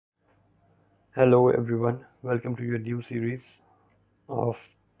Hello everyone, welcome to your new series of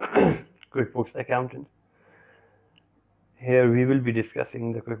QuickBooks Accountant. Here we will be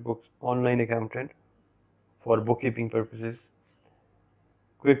discussing the QuickBooks Online Accountant for bookkeeping purposes.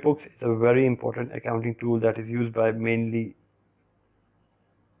 QuickBooks is a very important accounting tool that is used by mainly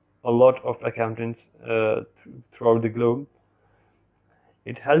a lot of accountants throughout the globe.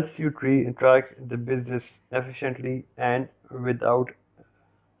 It helps you track the business efficiently and without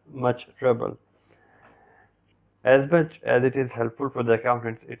much trouble. As much as it is helpful for the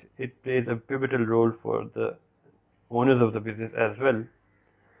accountants, it plays a pivotal role for the owners of the business as well,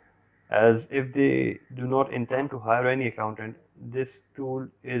 as if they do not intend to hire any accountant. This tool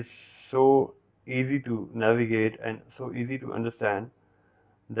is so easy to navigate and so easy to understand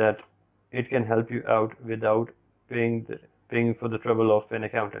that it can help you out without paying for the trouble of an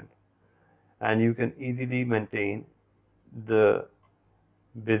accountant, and you can easily maintain the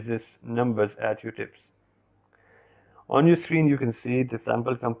business numbers at your tips. On your screen you can see the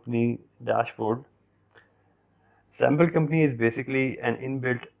sample company dashboard. Sample company is basically an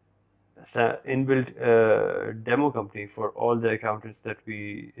inbuilt demo company for all the accountants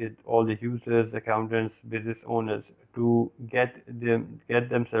all the users, accountants, business owners, to get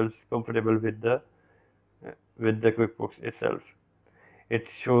themselves comfortable with the QuickBooks itself. It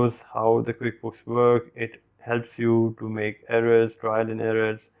shows how the QuickBooks work. It helps you to make errors, trial and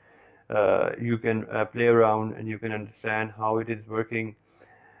errors. You can play around and you can understand how it is working.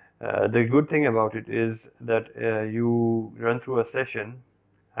 The good thing about it is that you run through a session,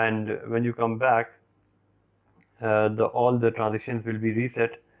 and when you come back, all the transactions will be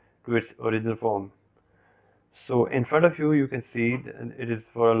reset to its original form. So in front of you, you can see it is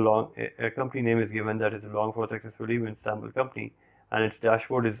for a company name is given, that is long for successful events sample company, and its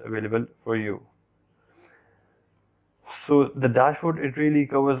dashboard is available for you. So the dashboard, it really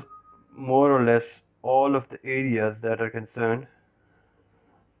covers more or less all of the areas that are concerned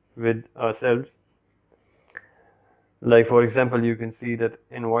with ourselves. Like for example, you can see that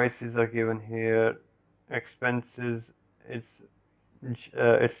invoices are given here, expenses, its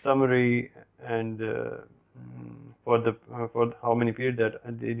its summary, and for how many periods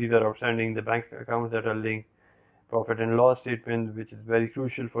that these are outstanding, the bank accounts that are linked, profit and loss statement, which is very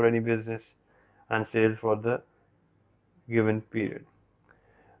crucial for any business, and sales for the given period.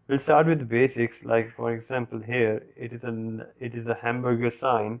 We'll start with the basics. Like for example, here it is a hamburger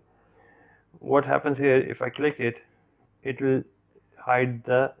sign. What happens here, if I click it, it will hide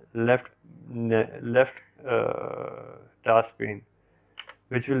the left task pane,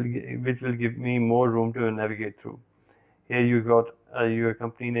 which will give me more room to navigate through. Here you got your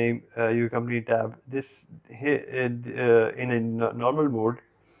company name, your company tab. This here in a normal mode,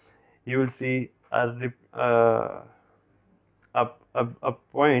 you will see a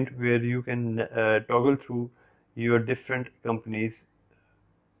point where you can toggle through your different companies,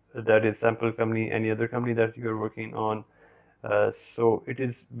 that is sample company, any other company that you are working on. So it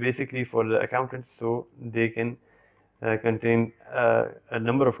is basically for the accountants, so they can contain a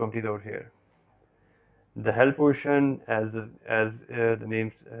number of companies over here. The help portion, as the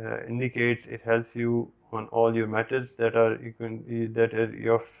name indicates, it helps you on all your matters that are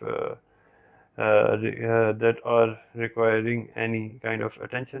that are requiring any kind of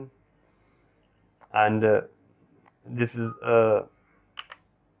attention. And this is a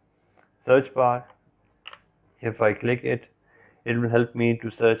search bar. If I click it, it will help me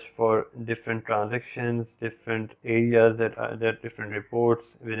to search for different transactions, different areas that different reports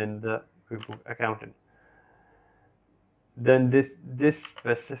within the QuickBooks Accountant. Then this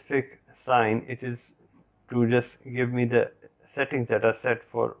specific sign, it is to just give me the settings that are set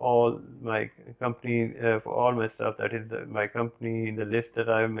for all my company, for all my stuff, that is my company, the list that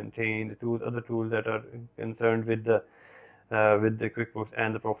I have maintained, the other tools that are concerned with the QuickBooks,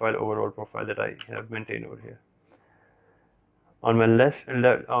 and the overall profile that I have maintained over here. On my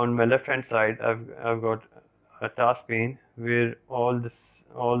left hand side, I've got a task pane where all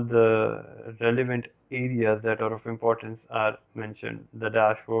the relevant areas that are of importance are mentioned: the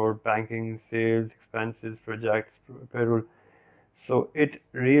dashboard, banking, sales, expenses, projects, payroll. So it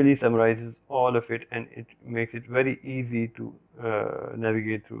really summarizes all of it, and it makes it very easy to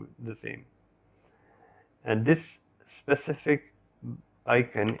navigate through the same. And this specific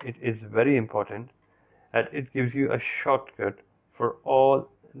icon, it is very important, and it gives you a shortcut for all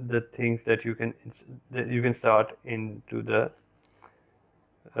the things that you can start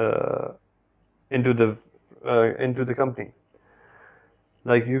uh, into the company.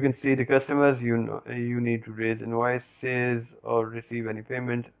 Like you can see the customers, you need to raise invoices or receive any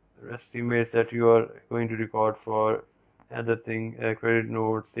payment estimates that you are going to record for, other thing, credit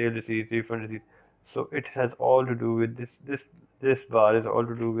notes, sale receipts, refund receipts. So it has all to do with this bar is all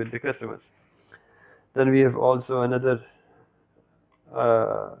to do with the customers. Then we have also another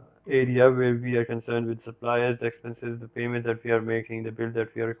area where we are concerned with suppliers, the expenses, the payments that we are making, the bill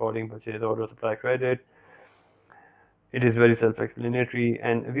that we are recording, purchase order, supply credit. It is very self-explanatory,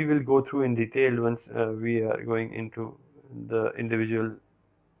 and we will go through in detail once we are going into the individual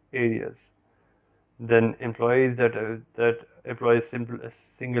areas. Then employees that employs simple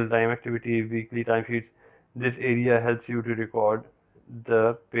single time activity, weekly timesheets. This area helps you to record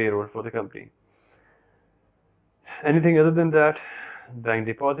the payroll for the company. Anything other than that, bank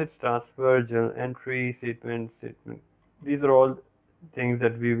deposits, transfer, journal entry, statement. These are all things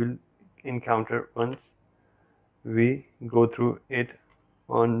that we will encounter once we go through it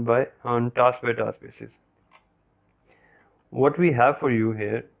on task by task basis. What we have for you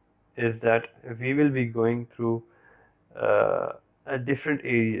here is that we will be going through a different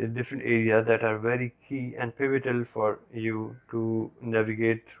area that are very key and pivotal for you to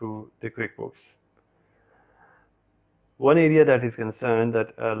navigate through the QuickBooks. One area that is concerned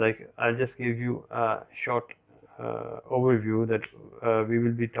that like I'll just give you a short overview that we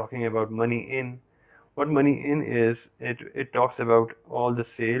will be talking about money in. What money in is, it talks about all the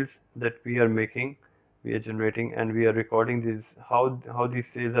sales that we are making, we are generating, and we are recording these, how these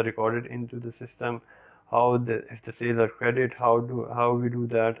sales are recorded into the system, if the sales are credit, how we do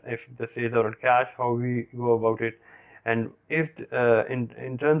that, if the sales are on cash, how we go about it, and if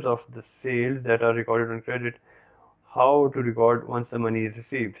in terms of the sales that are recorded on credit, how to record once the money is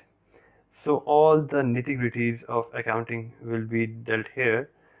received. So all the nitty-gritties of accounting will be dealt here,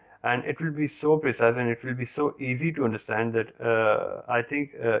 and it will be so precise and it will be so easy to understand that I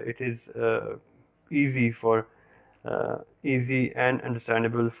think it is easy and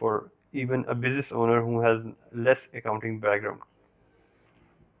understandable for even a business owner who has less accounting background.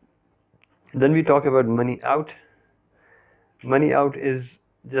 Then we talk about money out. Money out is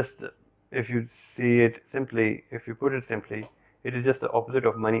just, if you see it simply, if you put it simply, it is just the opposite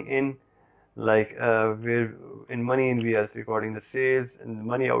of money in. Like where in money in we are recording the sales, and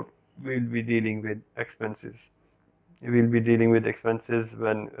money out we'll be dealing with expenses. We'll be dealing with expenses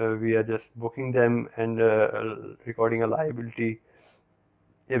when we are just booking them and recording a liability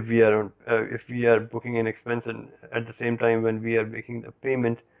if we are booking an expense, and at the same time when we are making the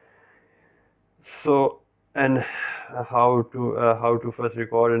payment. So, and how to first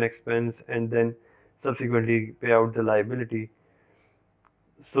record an expense and then subsequently pay out the liability.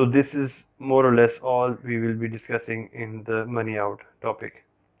 So this is more or less all we will be discussing in the money out topic.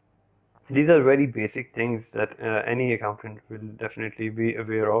 These are very basic things that any accountant will definitely be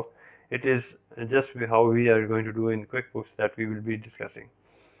aware of. It is just how we are going to do in QuickBooks that we will be discussing.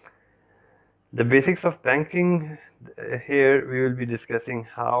 The basics of banking, here we will be discussing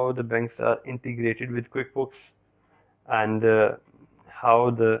how the banks are integrated with QuickBooks, and how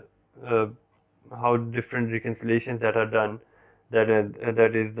different reconciliations that are done, that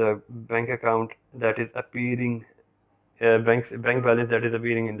is the bank account that is appearing, bank balance that is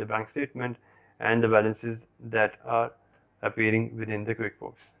appearing in the bank statement, and the balances that are appearing within the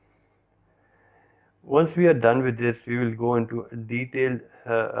QuickBooks. Once we are done with this, we will go into a detailed,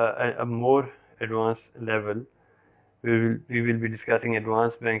 a more advanced level. We will be discussing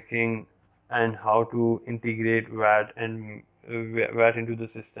advanced banking and how to integrate VAT and VAT into the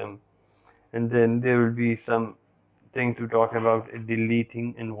system. And then there will be some thing to talk about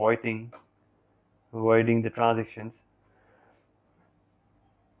deleting and avoiding the transactions.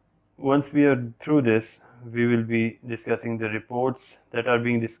 Once we are through this, we will be discussing the reports that are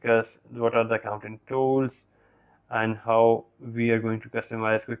being discussed, what are the accounting tools, and how we are going to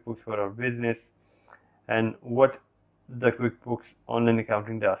customize QuickBooks for our business, and what the QuickBooks online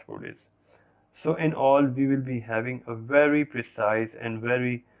accounting dashboard is. So in all, we will be having a very precise and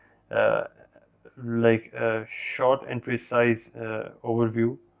very short and precise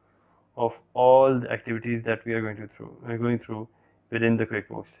overview of all the activities that we are going through within the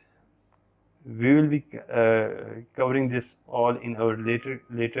QuickBooks. We will be covering this all in our later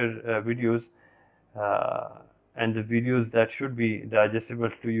videos, and the videos that should be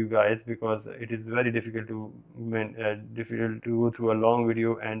digestible to you guys, because it is very difficult to go through a long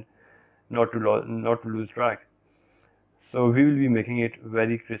video and not to lose track. So we will be making it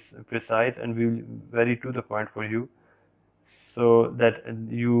very precise, and we will very to the point for you, so that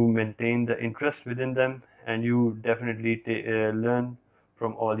you maintain the interest within them and you definitely learn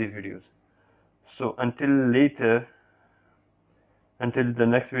from all these videos. So until the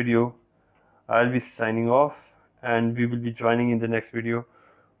next video, I'll be signing off, and we will be joining in the next video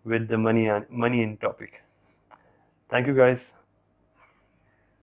with the money in topic. Thank you guys.